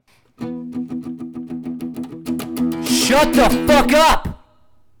Shut the fuck up!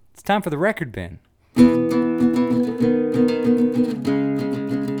 It's time for the record bin.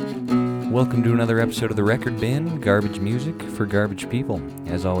 Welcome to another episode of the Record Bin, garbage music for garbage people.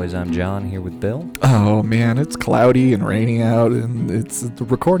 As always, I'm John, here with Bill. Oh man, it's cloudy and raining out, and it's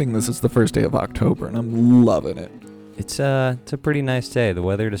recording this is the first day of October, and I'm loving it. It's a pretty nice day. The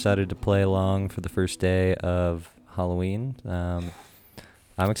weather decided to play along for the first day of Halloween.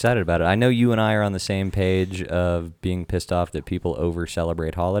 I'm excited about it. I know you and I are on the same page of being pissed off that people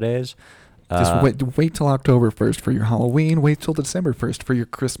over-celebrate holidays. Just wait till October 1st for your Halloween. Wait till December 1st for your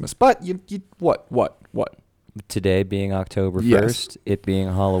Christmas. But you what? Today being October 1st, Yes. it being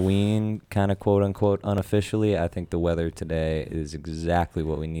Halloween, kind of quote-unquote unofficially, I think the weather today is exactly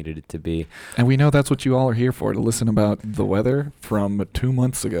what we needed it to be. And we know that's what you all are here for, to listen about the weather from 2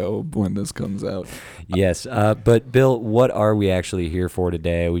 months ago when this comes out. Yes, but Bill, what are we actually here for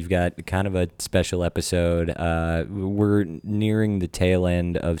today? We've got kind of a special episode. We're nearing the tail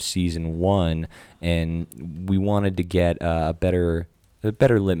end of season 1, and we wanted to get a better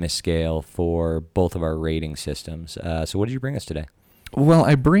litmus scale for both of our rating systems. So what did you bring us today? Well,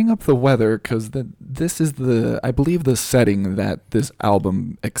 I bring up the weather because this is I believe, the setting that this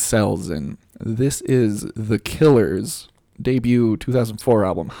album excels in. This is The Killers' debut 2004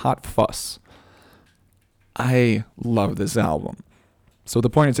 album, Hot Fuss. I love this album. So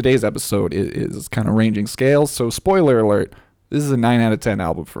the point of today's episode is kind of ranging scales. So spoiler alert, this is a 9 out of 10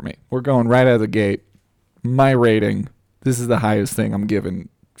 album for me. We're going right out of the gate. My rating, this is the highest thing I'm giving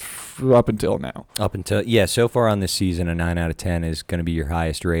up until now. So far on this season, a 9 out of 10 is going to be your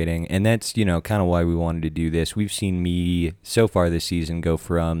highest rating. And that's, kind of why we wanted to do this. We've seen me so far this season go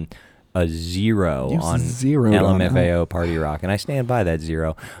from a 0 on LMFAO Party Rock, and I stand by that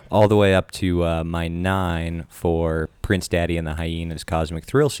 0, all the way up to my 9 for Prince Daddy and the Hyenas Cosmic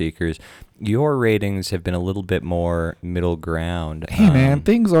Thrill Seekers. Your ratings have been a little bit more middle ground. Hey man,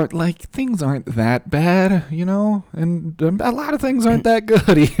 things aren't that bad, and a lot of things aren't that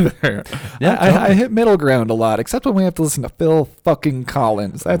good either. Yeah, I hit middle ground a lot, except when we have to listen to Phil fucking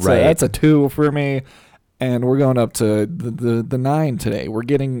Collins. That's a 2 for me. And we're going up to the 9 today. We're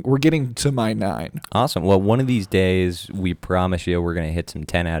getting to my 9. Awesome. Well, one of these days, we promise you, we're going to hit some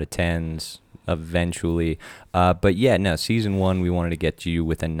 10 out of 10s eventually. But yeah, no, season 1, we wanted to get you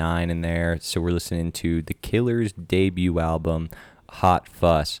with a 9 in there. So we're listening to The Killers' debut album, Hot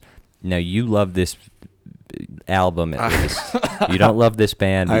Fuss. Now, you love this album at least. You don't love this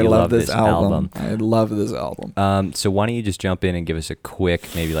band, but you love this album. I love this album. So why don't you just jump in and give us a quick,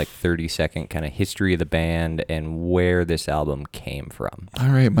 maybe like 30-second kind of history of the band and where this album came from. All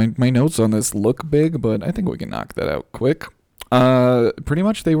right, my notes on this look big, but I think we can knock that out quick. Pretty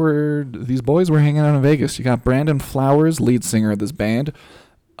much these boys were hanging out in Vegas. You got Brandon Flowers, lead singer of this band.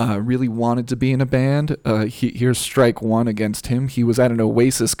 Really wanted to be in a band. Here's strike 1 against him. He was at an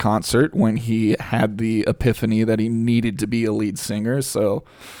Oasis concert when he had the epiphany that he needed to be a lead singer. So,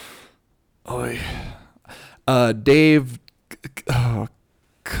 Dave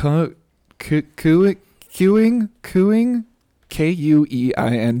Kuing, Kuing,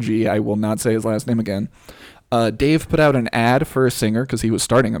 I will not say his last name again. Dave put out an ad for a singer because he was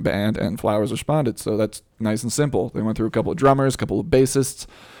starting a band, and Flowers responded. So that's nice and simple. They went through a couple of drummers, a couple of bassists.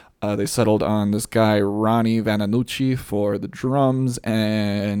 They settled on this guy, Ronnie Vananucci, for the drums.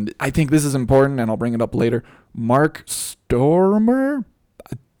 And I think this is important, and I'll bring it up later. Mark Stormer?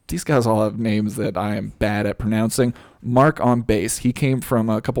 These guys all have names that I am bad at pronouncing. Mark on bass. He came from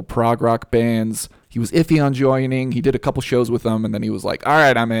a couple prog rock bands. He was iffy on joining. He did a couple shows with them, and then he was like, all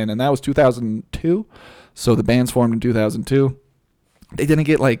right, I'm in. And that was 2002. So the band's formed in 2002. They didn't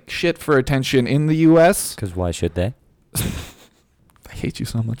get shit for attention in the U.S. Because why should they? I hate you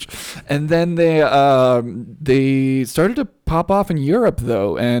so much. And then they started to pop off in Europe,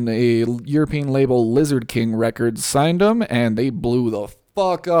 though, and a European label, Lizard King Records, signed them, and they blew the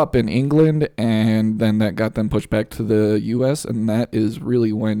fuck up in England, and then that got them pushed back to the U.S., and that is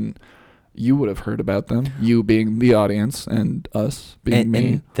really when you would have heard about them, you being the audience and us being me.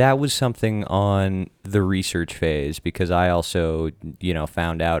 And that was something on the research phase, because I also,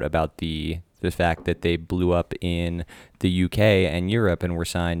 found out about the fact that they blew up in the UK and Europe and were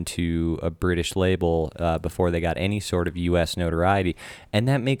signed to a British label before they got any sort of US notoriety. And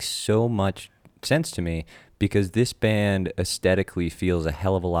that makes so much sense to me, because this band aesthetically feels a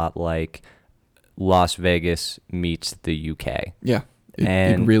hell of a lot like Las Vegas meets the UK. Yeah.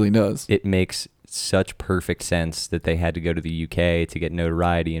 It really does. It makes such perfect sense that they had to go to the UK to get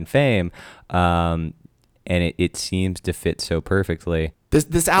notoriety and fame, and it seems to fit so perfectly.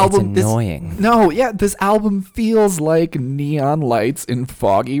 This album, it's annoying. This album feels like neon lights in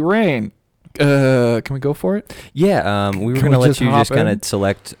foggy rain. Can we go for it? Yeah, we were Can going to we let just you hop just kind in? of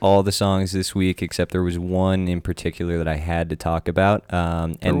select all the songs this week, except there was one in particular that I had to talk about,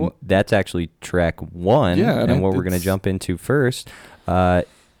 and what? that's actually track one. Yeah, and and what we're going to it's- jump into first.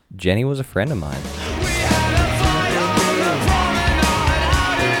 Jenny was a friend of mine.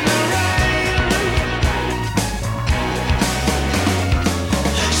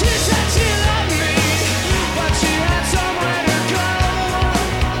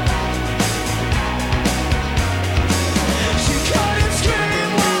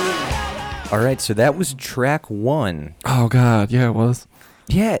 All right, so that was track one. Oh God, yeah, it was.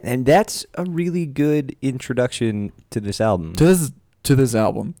 Yeah, and that's a really good introduction to this album. To this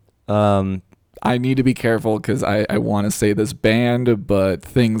album. Um, I need to be careful because I want to say this band, but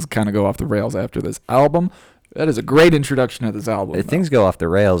things kind of go off the rails after this album. That is a great introduction to this album. though. things go off the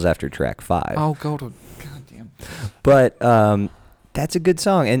rails after track 5. Oh, go to goddamn. But that's a good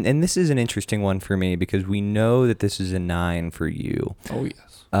song, and this is an interesting one for me because we know that this is a 9 for you. Oh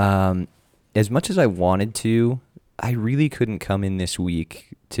yes. As much as I wanted to, I really couldn't come in this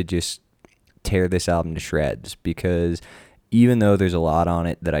week to just tear this album to shreds because even though there's a lot on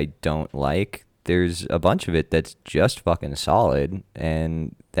it that I don't like, there's a bunch of it that's just fucking solid,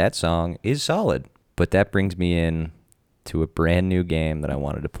 and that song is solid. But that brings me in to a brand new game that I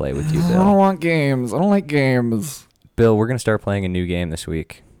wanted to play with you, I Bill. don't want games. I don't like games. Bill, we're going to start playing a new game this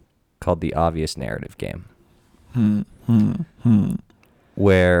week called the Obvious Narrative Game,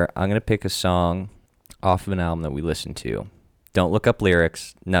 where I'm going to pick a song off of an album that we listen to. Don't look up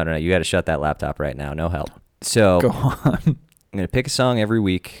lyrics. No. You got to shut that laptop right now. No help. So Go on. I'm going to pick a song every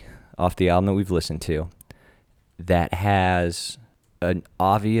week off the album that we've listened to that has an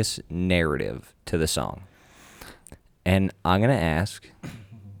obvious narrative to the song. And I'm going to ask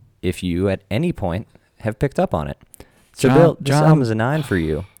if you at any point have picked up on it. So, Bill, this album is a 9 for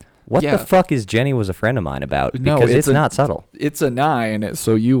you. What Yeah. the fuck is Jenny Was a Friend of Mine about? No, Because it's it's not subtle. It's a 9,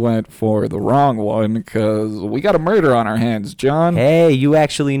 so you went for the wrong one because we got a murder on our hands, John. Hey, you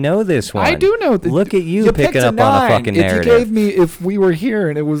actually know this one. I do know. Look at you picked picking a up on a 9. fucking If narrative. you gave me, if we were here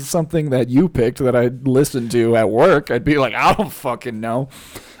and it was something that you picked that I'd listened to at work, I'd be like, I don't fucking know.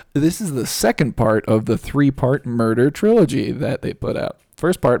 This is the second part of the 3-part murder trilogy that they put out.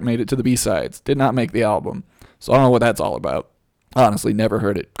 First part made it to the B-sides, did not make the album. So I don't know what that's all about. Honestly, never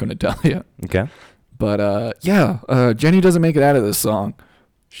heard it. Couldn't tell you. Okay. But Jenny doesn't make it out of this song.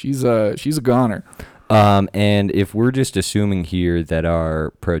 She's a goner. And if we're just assuming here that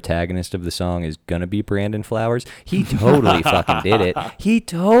our protagonist of the song is gonna be Brandon Flowers, he totally fucking did it. He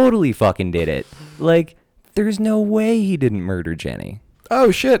totally fucking did it. Like, there's no way he didn't murder Jenny. Oh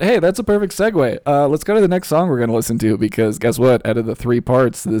shit! Hey, that's a perfect segue. Let's go to the next song we're gonna listen to because guess what? Out of the 3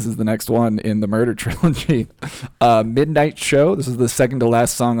 parts, this is the next one in the murder trilogy. Midnight Show. This is the second to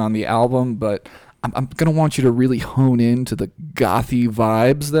last song on the album, but I'm gonna want you to really hone in to the gothy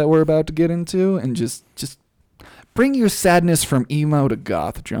vibes that we're about to get into, and just bring your sadness from emo to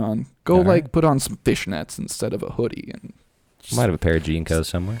goth, John. Go All right. put on some fishnets instead of a hoodie, and Might have a pair of Jean Co's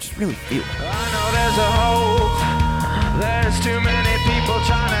somewhere. just really feel it. I know there's a hope. There's too many people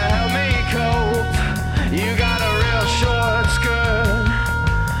trying to help me cope. You got a real short skirt.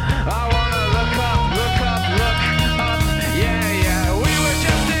 I wanna look up. Yeah. We were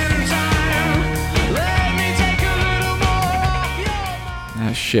just in time. Let me take a little more off your mind.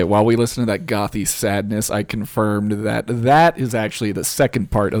 Ah, shit. While we listen to that gothy sadness, I confirmed that is actually the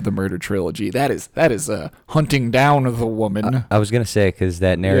second part of the murder trilogy. That is hunting down the woman. I was gonna say because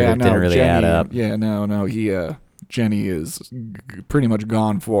that narrative didn't really Jenny, add up. Yeah, no. Jenny is pretty much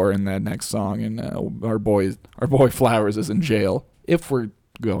gone for in that next song, and our boy Flowers is in jail. If we're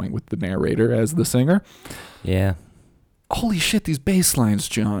going with the narrator as the singer. Yeah. Holy shit, these bass lines,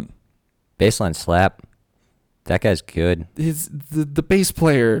 John. Baseline slap. That guy's good. The bass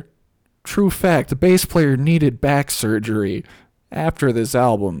player, true fact, the bass player needed back surgery after this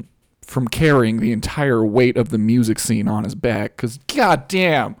album from carrying the entire weight of the music scene on his back. Because,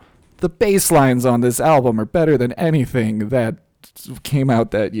 goddamn, the bass lines on this album are better than anything that came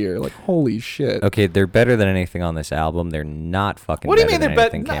out that year. Like, holy shit. Okay, they're better than anything on this album. They're not fucking. What do you better mean they're than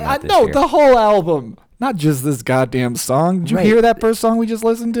better? anything came out this No, year. the whole album. Not just this goddamn song. Did you Right. hear that first song we just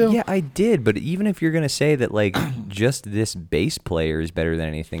listened to? Yeah, I did. But even if you're gonna say that, like, just this bass player is better than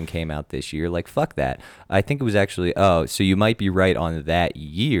anything came out this year, like, fuck that. I think it was actually. Oh, so you might be right on that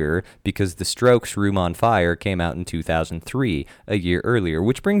year because The Strokes' "Room on Fire" came out in 2003, a year earlier.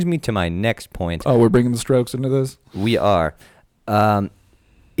 Which brings me to my next point. Oh, we're bringing the Strokes into this? We are.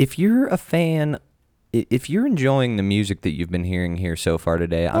 If you're a fan if you're enjoying the music that you've been hearing here so far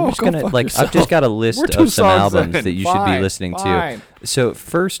today, I'm just go gonna fuck I've yourself. just got a list We're 2 of some songs albums in. that you should be Fine, listening fine. to. So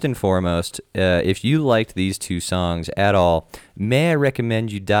first and foremost, if you liked these 2 songs at all, may I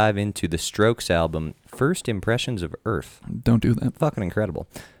recommend you dive into the Strokes album, First Impressions of Earth. Don't do that. Fucking incredible.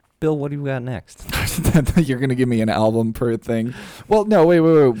 Bill, what do you got next? You're going to give me an album per thing. Well, no, wait.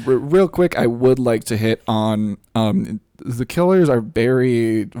 Real quick, I would like to hit on the Killers are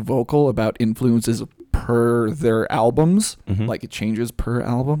very vocal about influences per their albums. Mhm. Like it changes per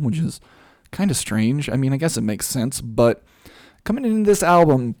album, which is kind of strange. I mean, I guess it makes sense, but coming into this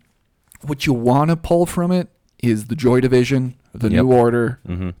album, what you want to pull from it is the Joy Division, the Yep. New Order,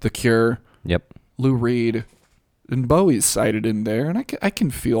 Mhm. the Cure, Yep. Lou Reed, and Bowie's cited in there, and I can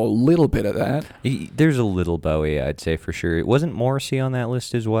feel a little bit of that. There's a little Bowie, I'd say for sure. Wasn't Morrissey on that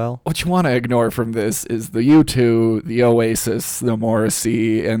list as well? What you want to ignore from this is the U2, the Oasis, the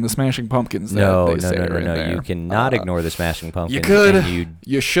Morrissey, and the Smashing Pumpkins. No. Are in there. You cannot ignore the Smashing Pumpkins. You could. And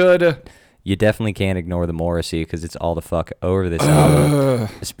You should. you definitely can't ignore the Morrissey because it's all the fuck over this album.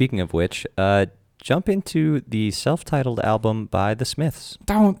 Speaking of which, jump into the self-titled album by the Smiths.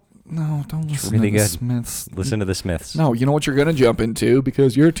 Don't listen really to the good. Smiths. Listen to the Smiths. No, you know what you're going to jump into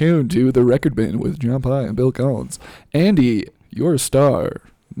because you're tuned to the Record Bin with John Pye and Bill Collins. Andy, you're a star.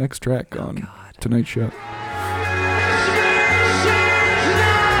 Next track on tonight's show.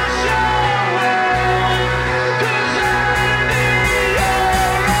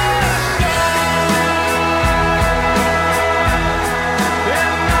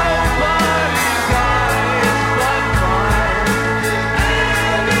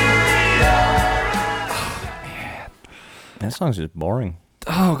 That song's just boring.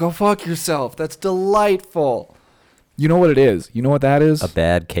 Oh, go fuck yourself. That's delightful. You know what it is? You know what that is? A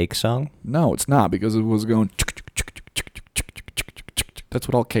bad cake song? No, it's not because it was going. That's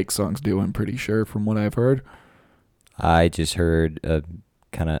what all cake songs do, I'm pretty sure, from what I've heard. I just heard a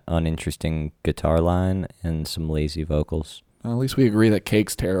kind of uninteresting guitar line and some lazy vocals. Well, at least we agree that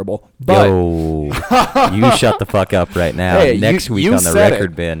cake's terrible. But Yo, you shut the fuck up right now. Hey, Next week you on the said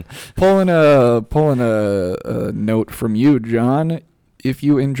Record it. Bin. pulling a note from you, John. If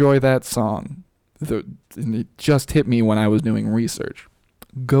you enjoy that song, and it just hit me when I was doing research.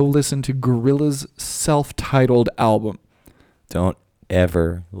 Go listen to Gorillaz' self-titled album. Don't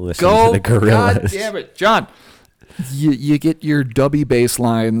ever listen to the Gorillaz. God damn it, John. You get your dubby bass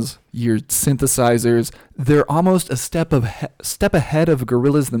lines, your synthesizers. They're almost a step ahead of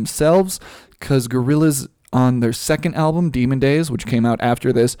Gorillaz themselves, because Gorillaz on their second album, Demon Days, which came out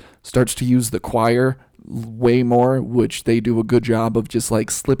after this, starts to use the choir way more, which they do a good job of just like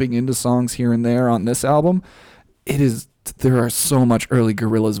slipping into songs here and there on this album. There are so much early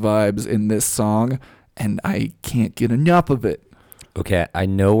Gorillaz vibes in this song, and I can't get enough of it. Okay, I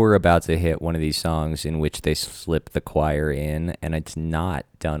know we're about to hit one of these songs in which they slip the choir in, and it's not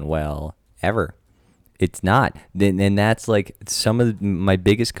done well, ever. It's not. And that's like some of my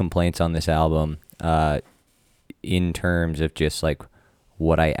biggest complaints on this album, in terms of just like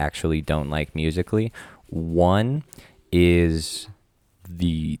what I actually don't like musically. One is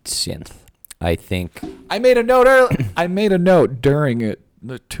the synth. I think I made a note during it,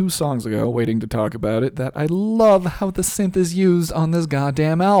 2 songs ago, waiting to talk about it, that I love how the synth is used on this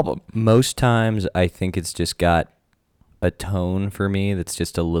goddamn album. most times I think it's just got a tone for me that's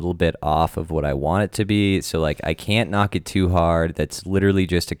just a little bit off of what I want it to be. So like I can't knock it too hard. That's literally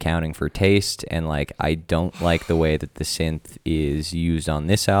just accounting for taste, and like I don't like the way that the synth is used on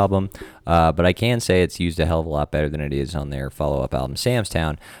this album. But I can say it's used a hell of a lot better than it is on their follow-up album, Sam's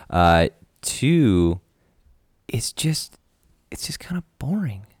Town. 2, it's just kind of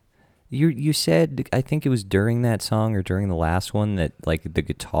boring. You said, I think it was during that song or during the last one, that like the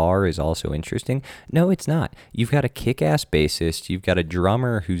guitar is also interesting. No, it's not. You've got a kick-ass bassist. You've got a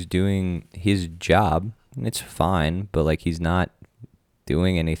drummer who's doing his job. And it's fine, but like he's not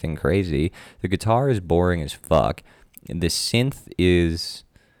doing anything crazy. The guitar is boring as fuck. The synth is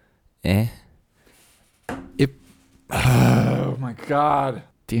Oh my god.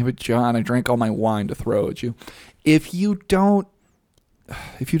 Damn it, John, I drank all my wine to throw at you. If you don't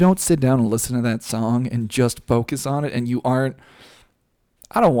sit down and listen to that song and just focus on it, and you aren't,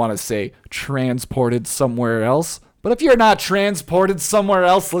 I don't want to say transported somewhere else, but if you're not transported somewhere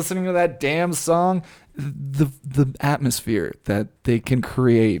else listening to that damn song, the atmosphere that they can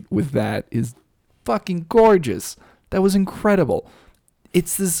create with that is fucking gorgeous. That was incredible.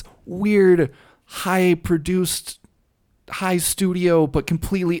 It's this weird, high-produced, high studio, but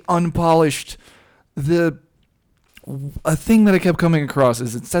completely unpolished. A thing that I kept coming across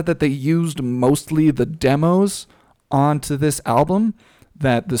is it said that they used mostly the demos onto this album.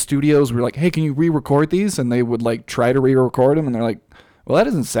 that the studios were like, hey, can you re-record these? And they would like try to re-record them, and they're like, well, that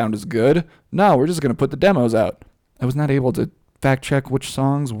doesn't sound as good. No, we're just going to put the demos out. I was not able to fact check which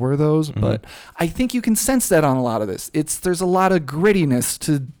songs were those, but I think you can sense that on a lot of this. There's a lot of grittiness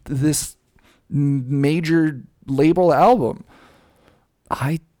to this major label album.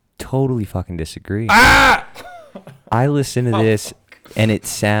 I totally fucking disagree. Ah! I listen to this and it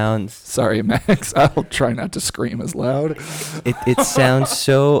sounds... Sorry, Max. I'll try not to scream as loud. It sounds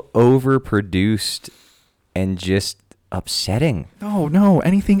so overproduced and just upsetting. No.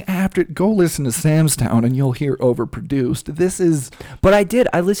 Anything after... Go listen to Sam's Town and you'll hear overproduced. This is... But I did.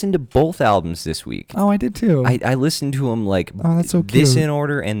 I listened to both albums this week. Oh, I did too. I listened to them like that's so this cute. in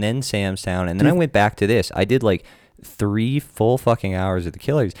order and then Sam's Town. And then I went back to this. I did like 3 full fucking hours of the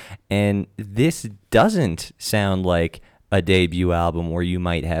Killers. And this doesn't sound like a debut album where you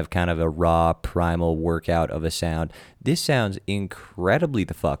might have kind of a raw primal workout of a sound. This sounds incredibly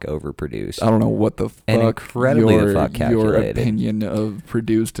the fuck overproduced. I don't know what the fuck And incredibly the fuck your calculated. opinion of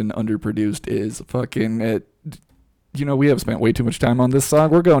produced and underproduced is. Fucking it. You know, we have spent way too much time on this song.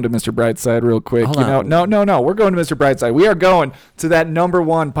 We're going to Mr. Brightside real quick. Hold you know, on. no. We're going to Mr. Brightside. We are going to that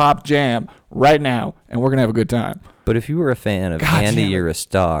 #1 pop jam right now, and we're gonna have a good time. But if you were a fan of God Andy, damn it. You're a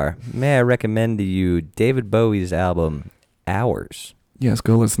Star, may I recommend to you David Bowie's album, Hours. Yes,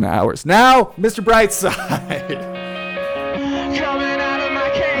 go listen to Hours now, Mr. Brightside. Coming out of my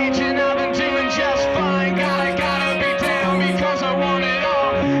cage and I've been doing just fine. Gotta be down because I want it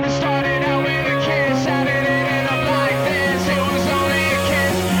all. It started out with a kiss, how did it end up like this? It was only a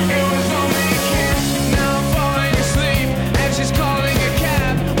kiss, it was only a kiss. Now I'm falling asleep and she's calling a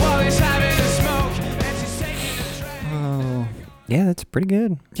cab while he's having a smoke and she's taking a drag. Oh, Yeah, that's pretty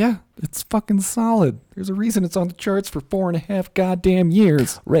good. yeah, it's fucking solid. There's a reason it's on the charts for 4.5 goddamn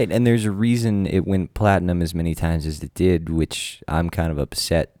years. Right, and there's a reason it went platinum as many times as it did, which I'm kind of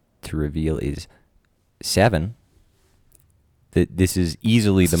upset to reveal is 7. That this is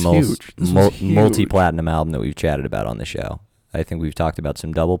easily This the is most huge. This was huge. multi-platinum album that we've chatted about on the show. I think we've talked about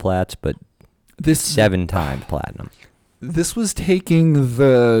some double plats, but This 7 times platinum. This was taking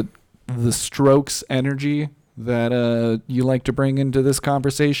the Strokes energy that you like to bring into this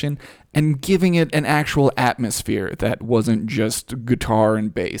conversation and giving it an actual atmosphere that wasn't just guitar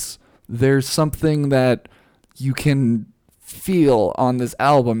and bass. There's something that you can feel on this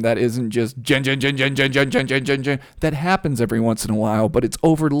album that isn't just gen, that happens every once in a while, but it's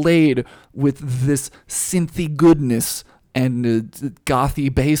overlaid with this synthy goodness and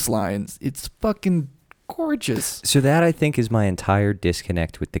gothy bass lines. It's fucking gorgeous. So that, I think, is my entire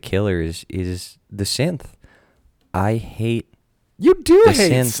disconnect with the Killers is the synth. I hate... You do The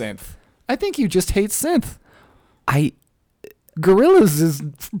hate synth. synth. I think you just hate synth. I... Gorillaz is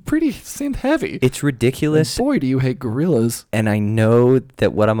pretty synth heavy. It's ridiculous. Boy, do you hate Gorillaz. And I know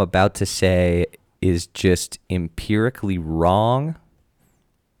that what I'm about to say is just empirically wrong,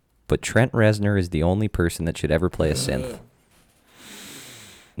 but Trent Reznor is the only person that should ever play a synth.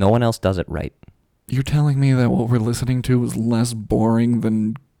 No one else does it right. You're telling me that what we're listening to is less boring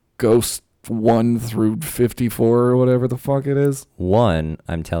than Ghost 1 through 54 or whatever the fuck it is? 1,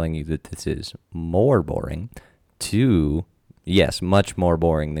 I'm telling you that this is more boring. 2, yes, much more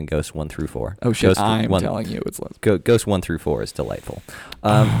boring than Ghost 1 through 4. Oh shit, Ghost I'm 1 telling you it's less. Ghost 1 through 4 is delightful.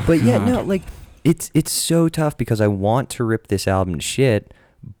 But yeah, no, like, it's so tough because I want to rip this album to shit,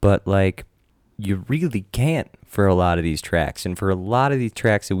 but like, you really can't for a lot of these tracks. And for a lot of these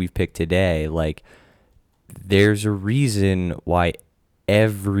tracks that we've picked today, like, there's a reason why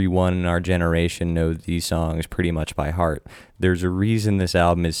everyone in our generation knows these songs pretty much by heart. There's a reason this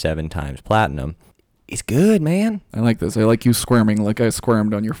album is 7 times platinum. It's good, man. I like this. I like you squirming like I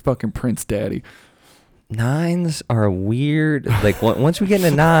squirmed on your fucking Prince Daddy. 9s are weird. Like, once we get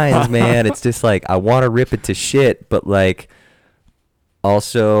into 9s, man, it's just like, I want to rip it to shit, but like,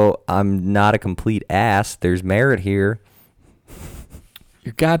 also, I'm not a complete ass. There's merit here.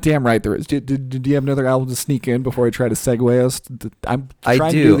 You're goddamn right there is. Did you have another album to sneak in before I try to segue us? I'm I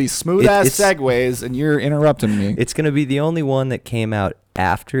trying to do. do these smooth-ass It's- segues, and you're interrupting me. It's going to be the only one that came out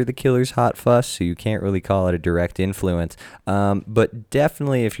after the Killers' Hot Fuss, so you can't really call it a direct influence. But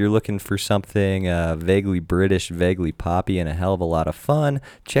definitely, if you're looking for something vaguely British, vaguely poppy, and a hell of a lot of fun,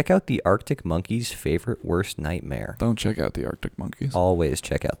 check out the Arctic Monkeys' Favorite Worst Nightmare. Don't check out the Arctic Monkeys. Always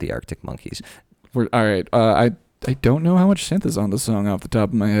check out the Arctic Monkeys. All right. I don't know how much synth is on the song off the top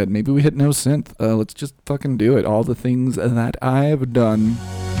of my head. Maybe we hit no synth. Let's just fucking do it. All the things that I've done.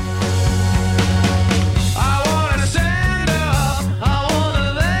 I wanna stand up, I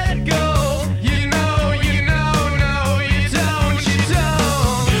wanna let go. You know, no, you don't.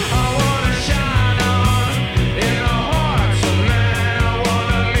 I wanna shine on in the hearts of men. I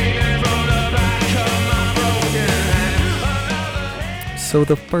So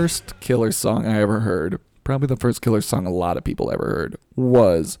the first Killer song I ever heard, probably the first Killer song a lot of people ever heard,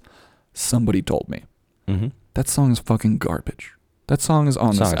 was Somebody Told Me. Mm-hmm. That song is fucking garbage. That song is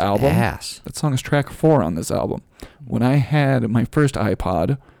on this album. Ass. That song is track 4 on this album. When I had my first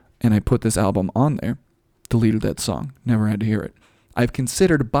iPod and I put this album on there, deleted that song. Never had to hear it. I've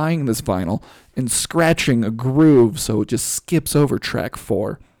considered buying this vinyl and scratching a groove so it just skips over track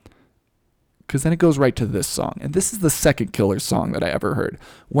 4. Because then it goes right to this song. And this is the second Killer song that I ever heard.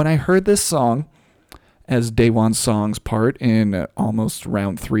 When I heard this song as Daewon Song's part in Almost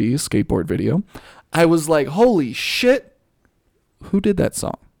Round 3's skateboard video, I was like, holy shit, who did that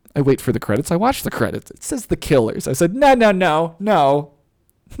song? I wait for the credits. I watch the credits. It says The Killers. I said, no, I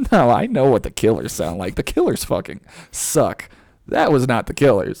know what the Killers sound like. The Killers fucking suck. That was not the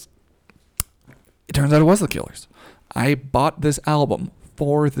Killers. It turns out it was the Killers. I bought this album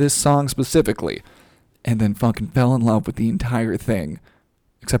for this song specifically and then fucking fell in love with the entire thing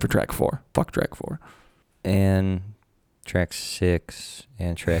except for track 4. Fuck track 4. And track 6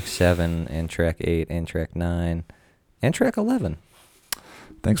 and track 7 and track 8 and track 9 and track 11.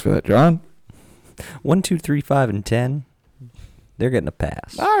 Thanks for that, John. 1, 2, 3, 5, and 10. They're getting a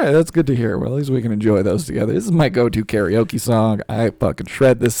pass. All right, that's good to hear. Well, at least we can enjoy those together. This is my go-to karaoke song. I fucking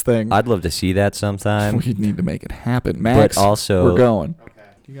shred this thing. I'd love to see that sometime. We need to make it happen, Max. But also, we're going. Okay.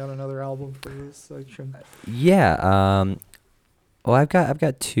 You got another album for this section? Yeah. Well, I've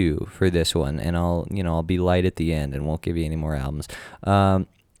got 2 for this one, and I'll be light at the end and won't give you any more albums.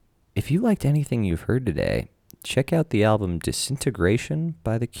 If you liked anything you've heard today, check out the album Disintegration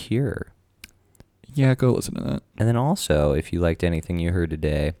by The Cure. Yeah, go listen to that. And then also, if you liked anything you heard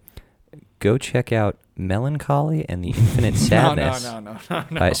today, go check out Melancholy and the Infinite Sadness No.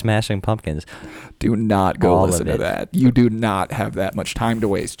 by Smashing Pumpkins. Do not go All listen of to it. that. You do not have that much time to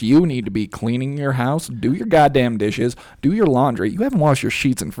waste. You need to be cleaning your house, do your goddamn dishes, do your laundry. You haven't washed your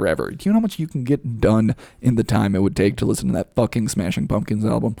sheets in forever. Do you know how much you can get done in the time it would take to listen to that fucking Smashing Pumpkins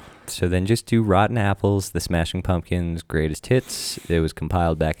album? So then just do Rotten Apples, the Smashing Pumpkins Greatest Hits. It was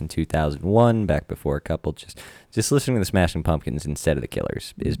compiled back in 2001, back before a couple. Just listening to the Smashing Pumpkins instead of the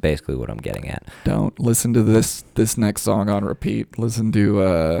Killers is basically what I'm getting at. Don't listen to this next song on repeat. Listen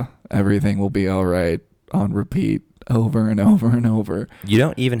to Everything Will Be Alright on repeat over and over and over. You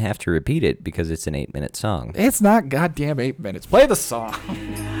don't even have to repeat it because it's an 8-minute song. It's not goddamn 8 minutes. Play the song.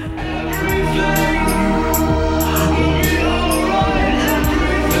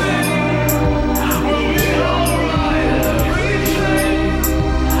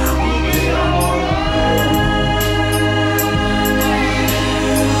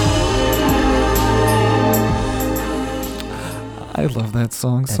 I love that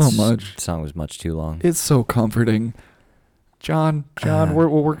song so much. The song was much too long. It's so comforting. John,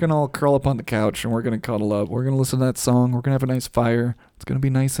 we're gonna all curl up on the couch and we're gonna cuddle up. We're gonna listen to that song. We're gonna have a nice fire. It's gonna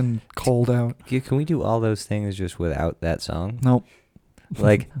be nice and cold out. Can we do all those things just without that song? Nope.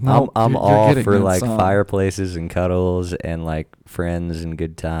 Like, Nope, I'm you're all getting for that like song. fireplaces and cuddles and like friends and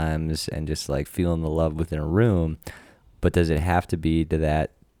good times and just like feeling the love within a room. But does it have to be to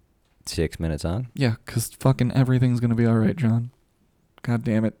that 6-minute song? Yeah, because fucking everything's gonna be all right, John. God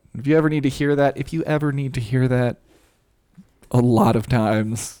damn it. If you ever need to hear that, a lot of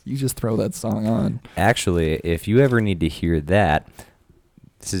times, you just throw that song on. Actually, if you ever need to hear that,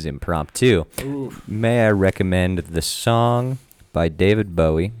 this is impromptu. May I recommend the song by David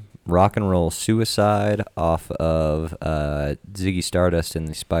Bowie, Rock and Roll Suicide, off of Ziggy Stardust and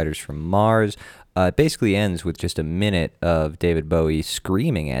the Spiders from Mars. It basically ends with just a minute of David Bowie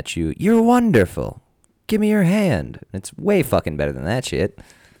screaming at you, "You're wonderful. Give me your hand." It's way fucking better than that shit.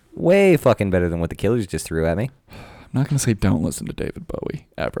 Way fucking better than what the Killers just threw at me. I'm not going to say don't listen to David Bowie,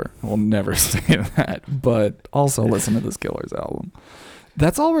 ever. I will never say that. But also listen to this Killers album.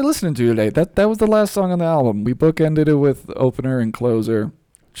 That's all we're listening to today. That was the last song on the album. We bookended it with opener and closer.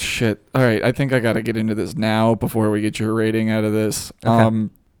 Shit. All right, I think I got to get into this now before we get your rating out of this. Okay.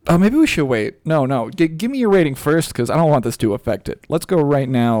 Maybe we should wait. No. Give me your rating first because I don't want this to affect it. Let's go right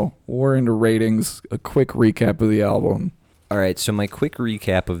now. We're into ratings. A quick recap of the album. All right, so my quick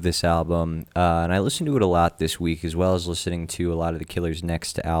recap of this album, and I listened to it a lot this week, as well as listening to a lot of the Killers'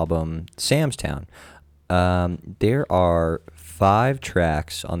 next album, Sam's Town. There are 5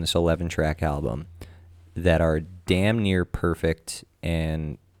 tracks on this 11-track album that are damn near perfect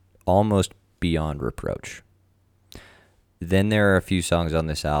and almost beyond reproach. Then there are a few songs on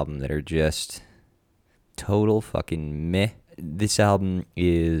this album that are just total fucking meh. This album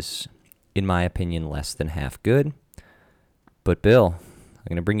is, in my opinion, less than half good. But Bill, I'm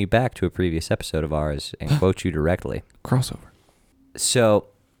going to bring you back to a previous episode of ours and quote you directly. Crossover. So,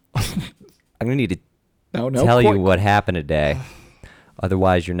 I'm going to need to No, tell you what happened today.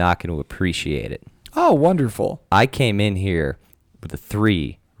 Otherwise, you're not going to appreciate it. Oh, wonderful. I came in here with a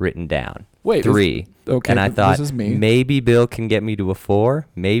 3 written down. Wait, 3. okay, And I this thought, is me. maybe Bill can get me to a 4.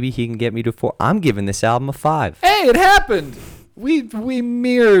 Maybe he can get me to 4. I'm giving this album a 5. Hey, it happened. We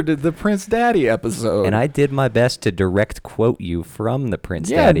mirrored the Prince Daddy episode. And I did my best to direct quote you from the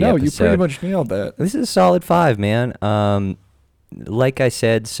Prince yeah, Daddy no, episode. you pretty much nailed that. This is a solid 5, man. Like I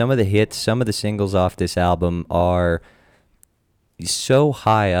said, some of the hits, some of the singles off this album are so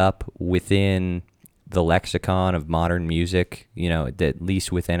high up within the lexicon of modern music, at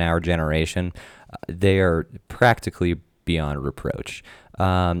least within our generation. They are practically beyond reproach.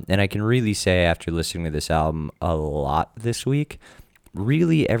 And I can really say, after listening to this album a lot this week,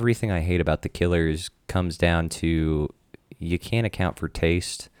 really everything I hate about The Killers comes down to you can't account for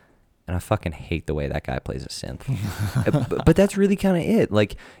taste. And I fucking hate the way that guy plays a synth. but that's really kind of it.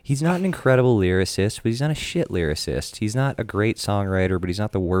 Like, he's not an incredible lyricist, but he's not a shit lyricist. He's not a great songwriter, but he's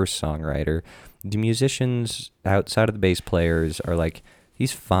not the worst songwriter. The musicians outside of the bass players are like,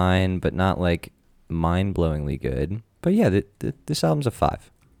 he's fine, but not like mind-blowingly good. But yeah, this album's a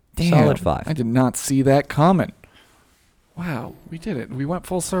 5. Damn, Solid 5. I did not see that coming. Wow, we did it. We went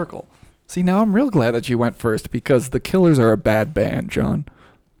full circle. See, now I'm real glad that you went first because the Killers are a bad band, John.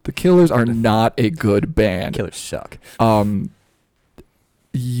 The Killers are not a good band. Killers suck.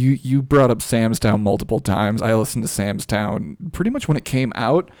 You brought up Sam's Town multiple times. I listened to Sam's Town pretty much when it came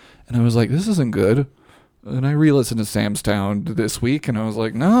out, and I was like, this isn't good. And I re-listened to Sam's Town this week, and I was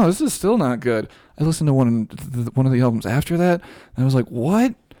like, no, this is still not good. I listened to one of the albums after that, and I was like,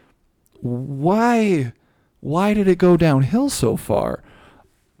 what? Why did it go downhill so far?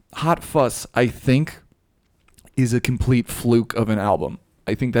 Hot Fuss, I think, is a complete fluke of an album.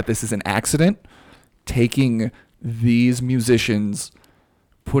 I think that this is an accident, taking these musicians,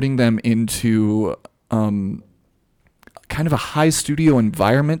 putting them into kind of a high studio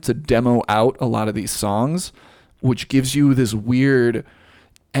environment to demo out a lot of these songs, which gives you this weird,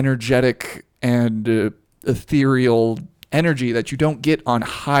 energetic and ethereal energy that you don't get on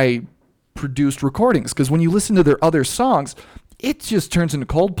high produced recordings. Because when you listen to their other songs, it just turns into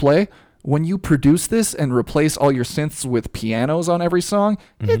Coldplay. When you produce this and replace all your synths with pianos on every song,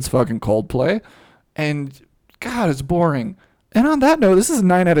 it's fucking Coldplay. And God, it's boring. And on that note, this is a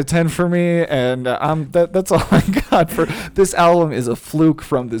 9 out of 10 for me, and that's all I got for this album. Is a fluke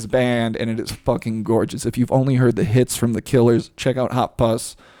from this band, and it is fucking gorgeous. If you've only heard the hits from The Killers, check out Hot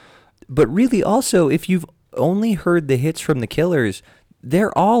Fuss. But really, also, if you've only heard the hits from The Killers,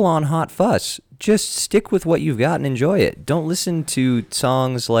 they're all on Hot Fuss. Just stick with what you've got and enjoy it. Don't listen to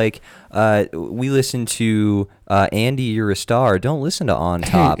songs like we listen to Andy, You're a Star. Don't listen to On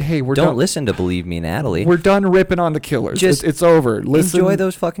Top. Hey, we're Don't done. listen to Believe Me, Natalie. We're done ripping on The Killers. Just It's over. Listen, Enjoy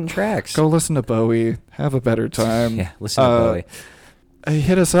those fucking tracks. Go listen to Bowie. Have a better time. Yeah, listen to Bowie.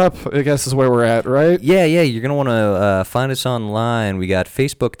 Hit us up, I guess is where we're at, right? Yeah, you're going to want to find us online. We got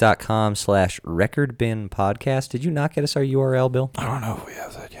facebook.com/recordbinpodcast. Did you not get us our URL, Bill? I don't know if we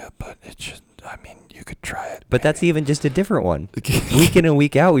have that yet, but you could try it. But that's even just a different one. Week in and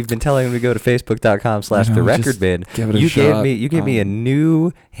week out, we've been telling them to go to facebook.com/therecordbin. Give it a You shot. gave me a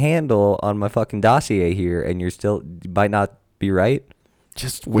new handle on my fucking dossier here, and you might not be right.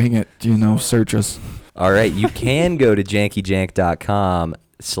 Just wing it. Search us. All right, you can go to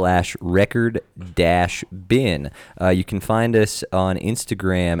jankyjank.com/record-bin. You can find us on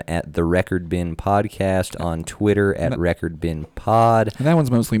Instagram at The Record Bin Podcast, on Twitter at Record Bin Pod. And that one's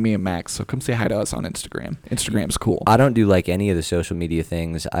mostly me and Max, so come say hi to us on Instagram. Instagram's cool. I don't do like any of the social media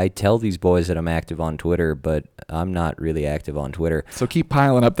things. I tell these boys that I'm active on Twitter, but I'm not really active on Twitter. So keep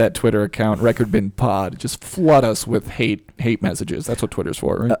piling up that Twitter account, Record Bin Pod. Just flood us with hate messages. That's what Twitter's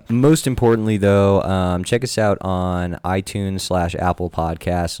for, right? Most importantly, though, check us out on iTunes/Apple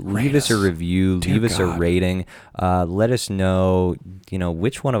Podcasts. Leave us a review. Leave us a rating. Let us know,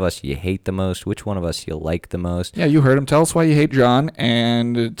 which one of us you hate the most, which one of us you like the most. Yeah, you heard him. Tell us why you hate John,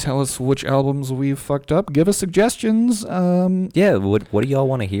 and tell us which albums we've fucked up. Give us suggestions. Yeah, what do y'all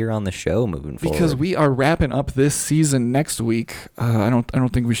want to hear on the show moving forward? Because we are wrapping up this season next week. I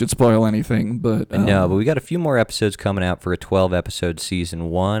don't think we should spoil anything, but no, but we got a few more episodes coming out for a 12-episode season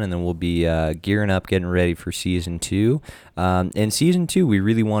 1, and then we'll be gearing up, getting ready for season 2. And season 2, we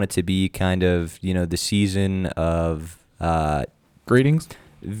really want it to be kind of, the season of greetings.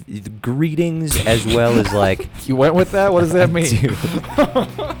 Greetings, as well as like. You went with that? What does that mean?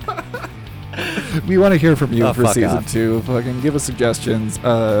 We want to hear from you for season off. 2. Fucking give us suggestions.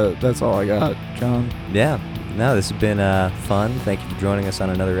 That's all I got, John. Yeah. No, this has been fun. Thank you for joining us on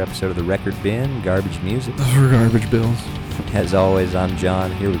another episode of The Record Bin, Garbage Music. For Garbage Bills. As always, I'm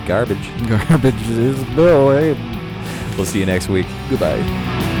John, here with Garbage. Garbage is Bill, eh? We'll see you next week.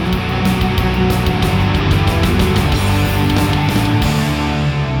 Goodbye.